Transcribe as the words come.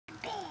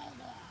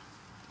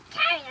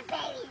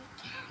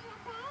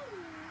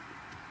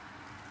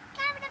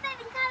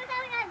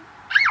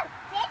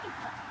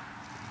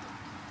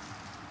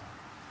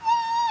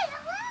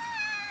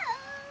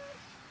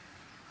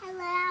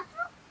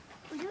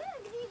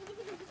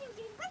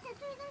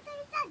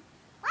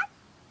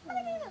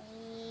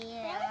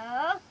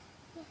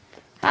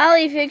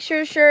Holly, fix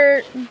your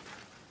shirt.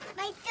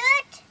 My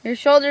shirt? Your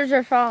shoulders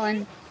are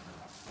falling.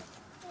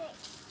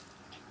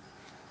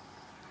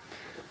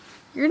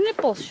 Your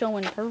nipple's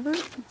showing,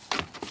 pervert.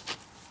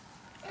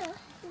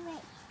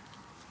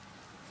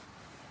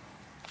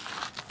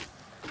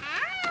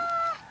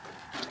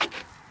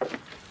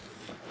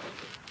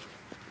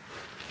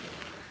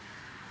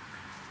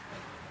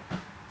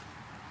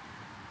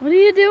 What are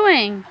you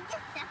doing?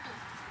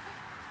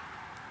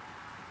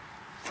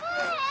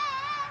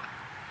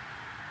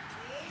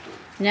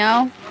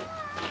 No?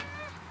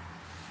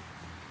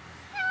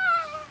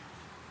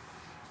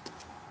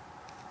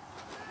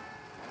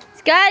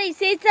 Scotty,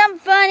 say something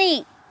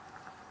funny.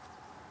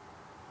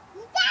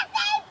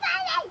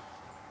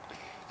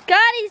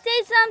 Scotty,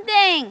 say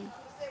something.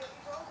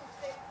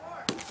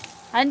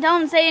 I didn't tell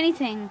him to say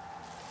anything.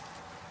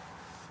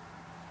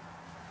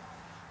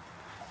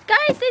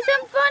 Scotty, say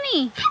something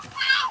funny.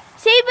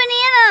 Say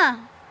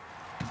banana.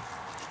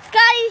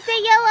 Scotty,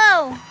 say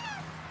yellow.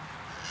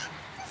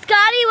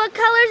 Scotty, what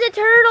color is a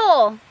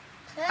turtle?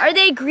 Are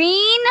they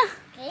green?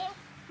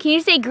 Can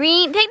you say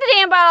green? Take the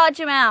damn bottle out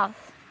your mouth.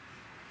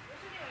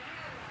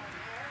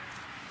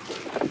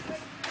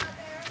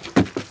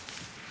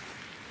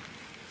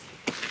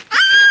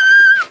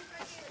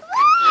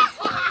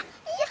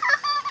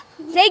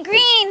 Say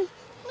green.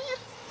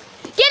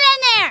 Get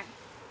in there.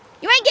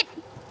 You ain't get.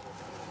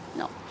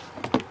 No.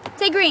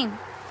 Say green.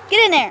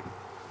 Get in there.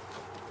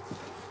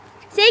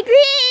 Say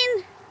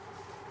green.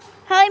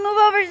 Holly, move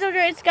over so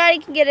Scotty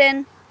can get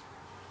in.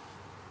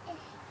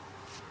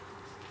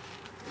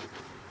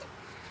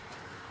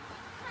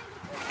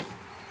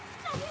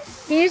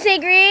 Can you say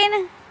green?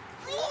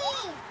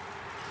 Green.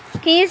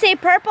 Can you say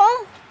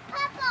purple?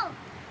 Purple.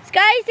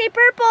 Scotty, say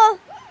purple.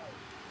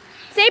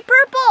 Say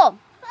purple.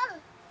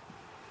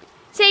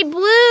 Say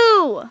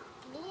blue.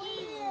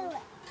 Blue.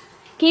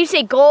 Can you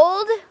say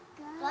gold?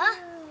 Huh?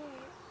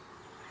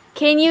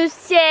 Can you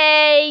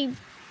say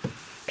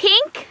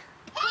pink?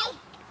 Pink.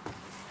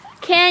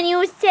 Can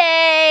you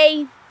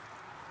say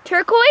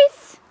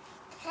turquoise?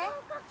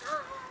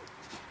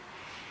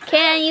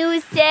 Can you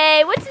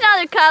say, what's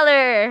another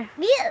color?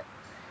 Blue.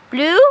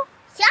 Blue?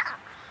 Yeah.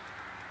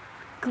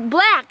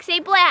 Black. Say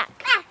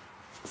black.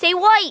 Say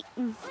white.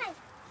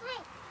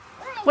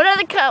 What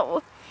other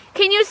color?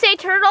 Can you say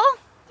turtle?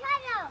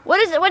 Turtle. What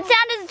is it? What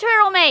sound does a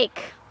turtle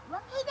make?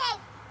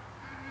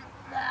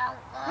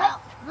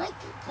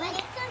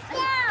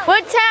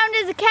 What sound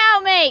does a cow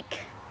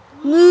make?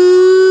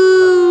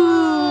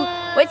 Moo.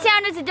 What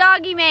sound does a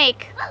doggy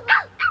make?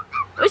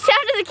 What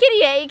sound does a kitty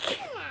make?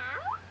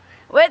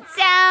 What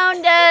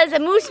sound does a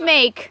moose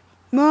make?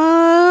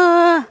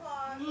 Moo.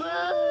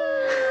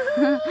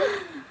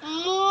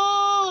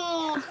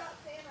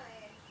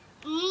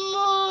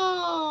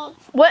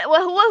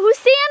 Who's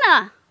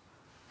Santa?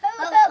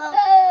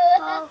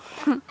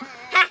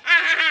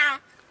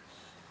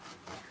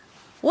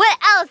 What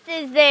else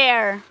is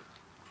there?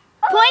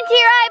 Point to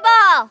your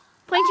eyeball.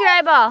 Point to your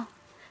eyeball.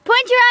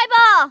 Point to your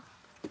eyeball.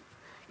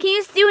 Can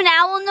you do an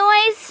owl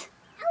noise?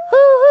 Hoo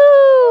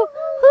hoo.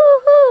 Hoo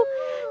hoo.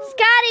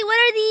 Scotty, what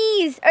are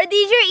these? Are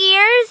these your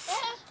ears?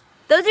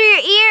 Those are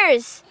your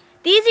ears.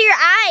 These are your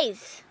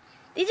eyes.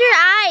 These are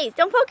your eyes.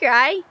 Don't poke your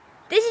eye.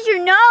 This is your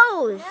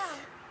nose.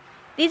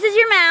 This is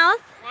your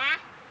mouth.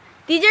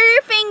 These are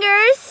your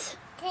fingers.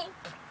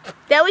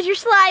 That was your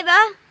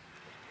saliva.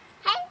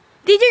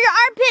 These are your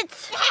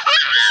armpits.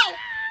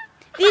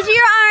 These are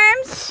your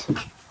arms.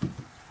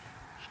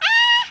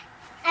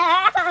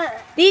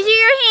 These are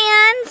your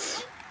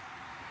hands.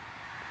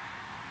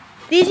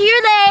 These are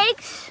your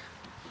legs.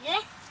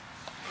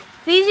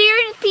 These are